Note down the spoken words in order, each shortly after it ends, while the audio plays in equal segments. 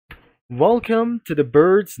Welcome to the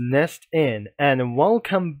Bird's Nest Inn, and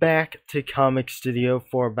welcome back to Comic Studio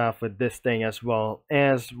for about for this thing as well.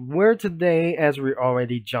 As we're today, as we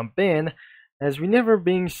already jump in, as we never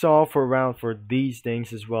being saw for around for these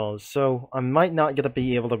things as well. So I might not gonna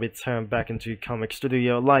be able to return back into Comic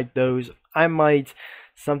Studio like those. I might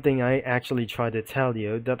something I actually tried to tell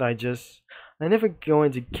you that I never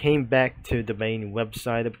going to came back to the main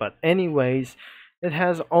website. But anyways. It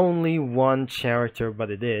has only one character,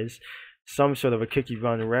 but it is some sort of a Cookie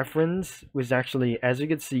Run reference, which actually, as you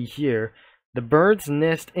can see here, the Bird's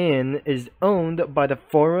Nest Inn is owned by the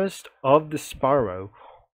Forest of the Sparrow,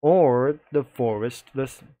 or the Forest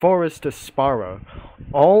of Sparrow.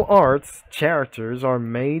 All arts characters are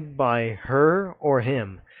made by her or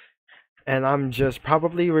him, and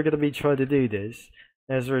we're gonna be trying to do this.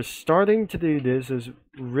 As we're starting to do this is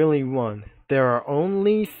really one. There are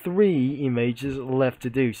only 3 images left to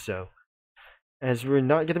do so. As we're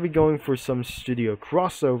not going to be going for some studio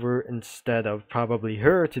crossover instead of probably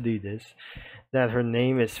her to do this. That her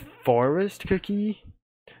name is Forest Cookie.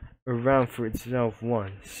 Around for itself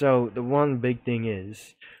 1. So the one big thing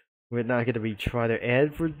is we're not going to be trying to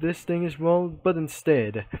add for this thing as well. But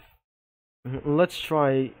instead, let's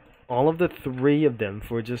try all of the 3 of them.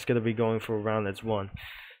 We're just going to be going for around as 1.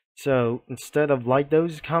 So instead of like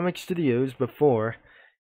those comic studios before,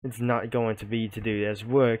 it's not going to be to do as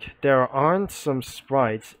work. There aren't some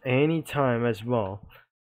sprites anytime as well,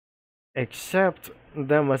 except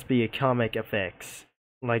there must be a comic effects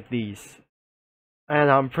like these,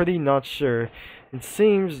 and I'm pretty not sure. It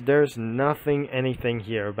seems there's anything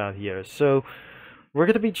here about here. So we're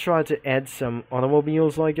gonna be trying to add some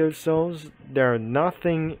automobiles like ourselves. There are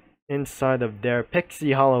nothing inside of their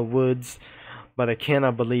Pixie Hollow Woods. But I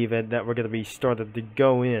cannot believe it that we're gonna be started to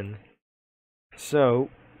go in. So,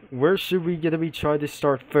 where should we gonna be trying to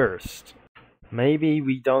start first? Maybe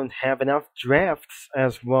we don't have enough drafts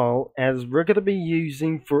as well, as we're gonna be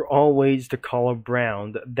using for always the color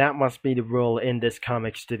brown. That must be the rule in this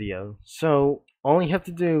comic studio. So, all you have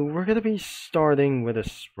to do, we're gonna be starting with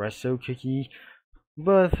espresso cookie,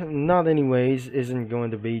 but not anyways, isn't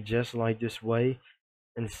going to be just like this way.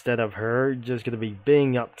 Instead of her just gonna be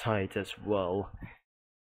being uptight as well,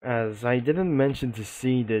 as I didn't mention to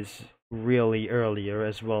see this really earlier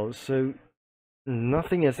as well, so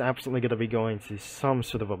nothing is absolutely gonna be going to some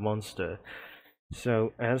sort of a monster.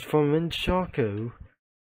 So as for Minchako,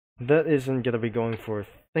 that isn't gonna be going for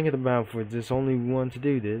thinking about for this only one to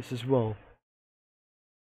do this as well.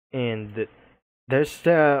 And there's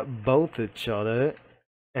both each other,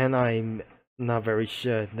 and I'm not very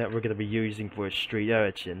sure that we're gonna be using for a street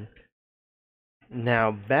urchin.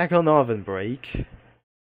 Now back on oven break,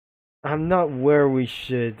 I'm not where we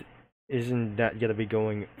should. Isn't that gonna be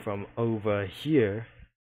going from over here?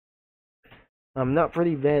 I'm not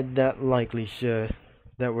pretty bad that likely sure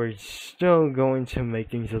that we're still going to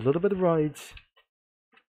make things a little bit right,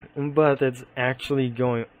 but it's actually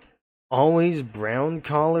going always brown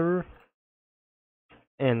color.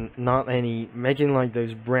 And not any making like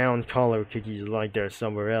those brown color cookies like they're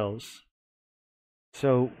somewhere else.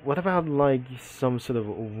 So what about like some sort of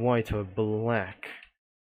white or black?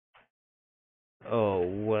 Oh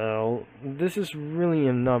well, this is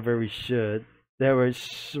really not very sure. There are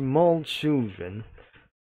small children,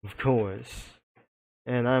 of course,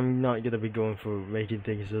 and I'm not gonna be going for making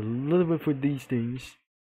things a little bit for these things.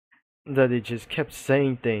 That it just kept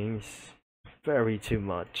saying things very too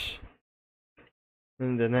much.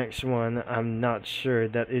 And the next one, I'm not sure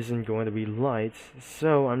that isn't going to be light,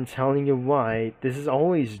 so I'm telling you why. This is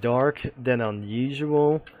always dark than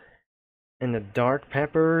unusual. And the dark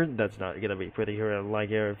pepper, that's not gonna be pretty here like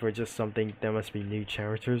here for just something. There must be new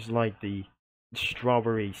characters like the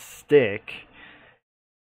strawberry stick.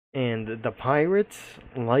 And the pirate,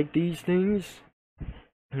 like these things,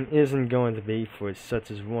 isn't going to be for such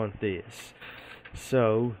as want this.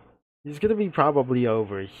 So, he's gonna be probably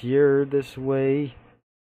over here this way.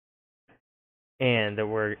 And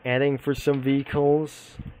we're adding for some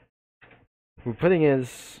vehicles. We're putting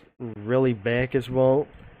his really back as well.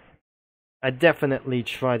 I definitely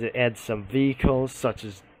try to add some vehicles such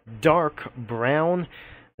as dark brown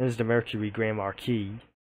as the Mercury Grand Marquis.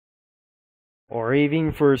 Or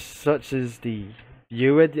even for such as the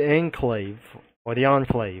Buick Enclave or the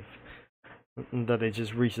Enclave that they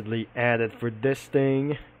just recently added for this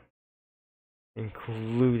thing.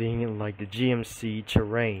 Including like the GMC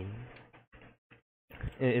terrain.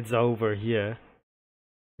 It's over here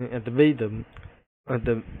at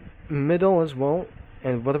the middle as well.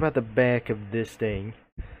 And what about the back of this thing?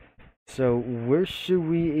 So where should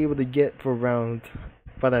we able to get for round,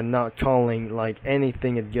 but I'm not calling like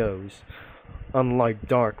anything it goes? unlike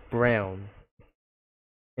dark brown.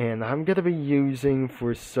 And I'm gonna be using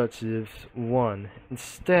for such as one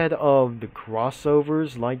instead of the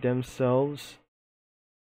crossovers like themselves.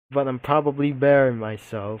 But I'm probably bearing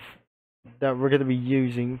myself that we're gonna be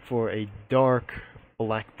using for a dark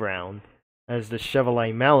black brown as the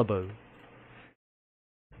Chevrolet Malibu.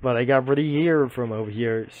 But I got pretty here from over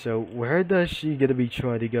here, so where does she gonna be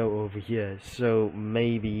trying to go over here? So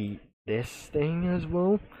maybe this thing as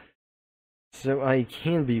well? So I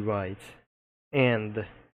can be right. And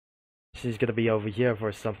she's gonna be over here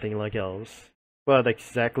for something like else. But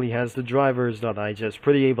exactly as the drivers that I just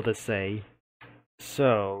pretty able to say.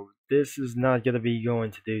 So this is not gonna be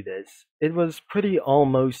going to do this. It was pretty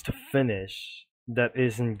almost finished. That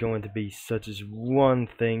isn't going to be such as one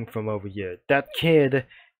thing from over here. That kid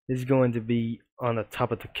is going to be on the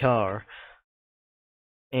top of the car.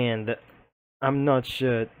 And I'm not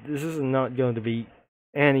sure. This is not going to be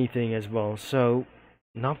anything as well. So,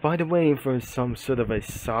 not by the way for some sort of a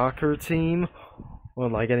soccer team or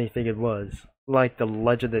like anything it was. Like the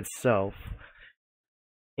legend itself.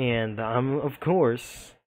 And of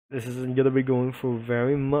course, this isn't gonna be going for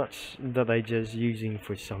very much that I just using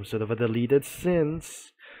for some sort of a deleted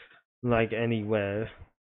scenes. Like anywhere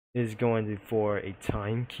is going to for a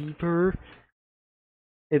timekeeper.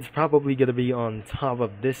 It's probably gonna be on top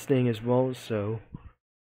of this thing as well, so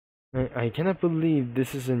I cannot believe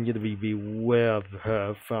this isn't gonna be beware of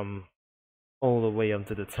her from all the way up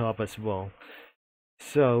to the top as well.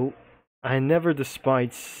 So I never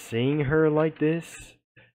despite seeing her like this,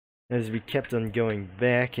 as we kept on going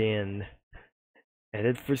back and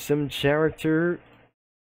edit for some character,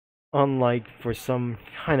 unlike for some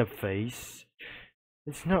kind of face.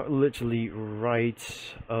 It's not literally right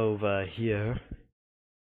over here.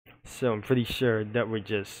 So I'm pretty sure that we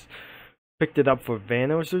just picked it up for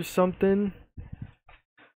Vanos or something.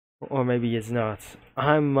 Or maybe it's not.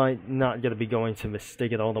 I might not gonna be going to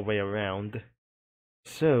mistake it all the way around.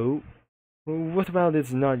 So, what about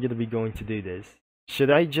it's not gonna be going to do this? Should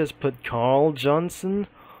I just put Carl Johnson?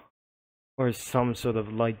 Or some sort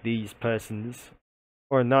of like these persons?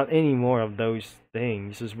 Or not any more of those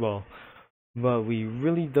things as well. But we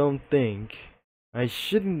really don't think. I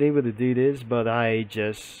shouldn't be able to do this, but I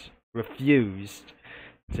just refused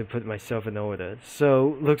to put myself in order.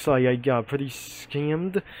 So, looks like I got pretty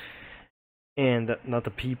scammed. And not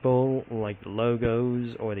the people, like the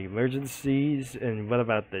logos, or the emergencies, and what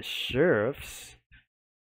about the sheriffs?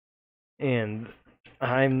 And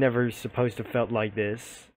I'm never supposed to felt like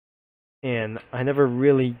this. And I never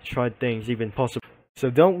really tried things even possible. So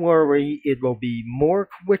don't worry, it will be more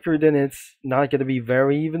quicker than it's not gonna be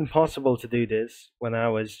very even possible to do this when I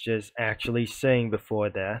was just actually saying before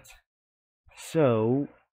that. So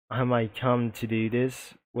I might come to do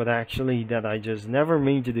this with actually that I just never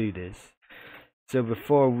mean to do this. So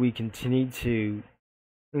before we continue to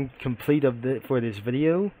complete for this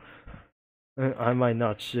video, I might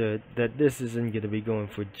not should that this isn't gonna be going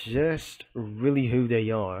for just really who they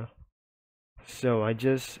are. So I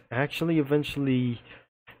just actually eventually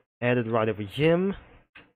added right over him,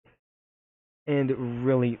 and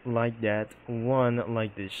really like that one,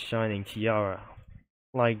 like this shining tiara.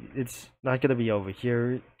 Like it's not gonna be over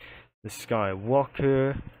here. The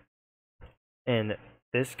Skywalker and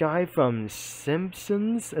this guy from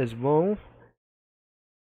Simpsons as well.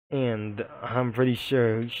 And I'm pretty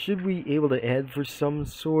sure should we able to add for some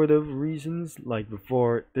sort of reasons like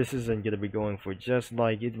before. This isn't gonna be going for just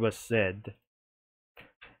like it was said.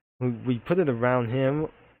 We put it around him,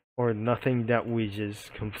 or nothing that we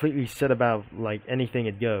just completely said about like anything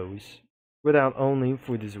it goes, without only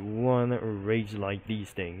for this one rage like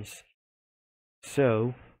these things.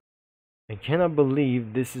 So I cannot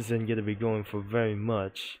believe this isn't gonna be going for very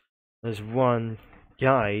much. There's one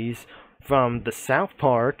guys from the South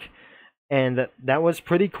Park, and that was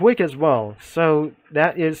pretty quick as well. So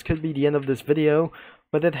that could be the end of this video,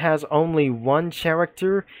 but it has only one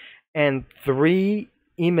character and 3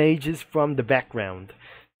 images from the background.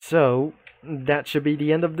 So that should be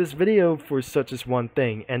the end of this video for such as one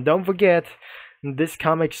thing. And don't forget, this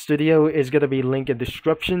comic studio is going to be linked in the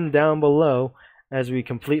description down below, as we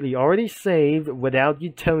completely already saved without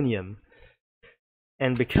Utonium.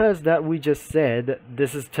 And because that we just said,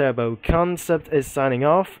 this is Turbo Concept is signing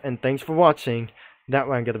off, and thanks for watching. That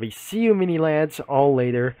one I'm going to be see you mini lads all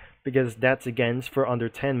later, because that's against for under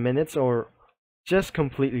 10 minutes, or just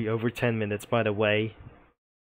completely over 10 minutes by the way.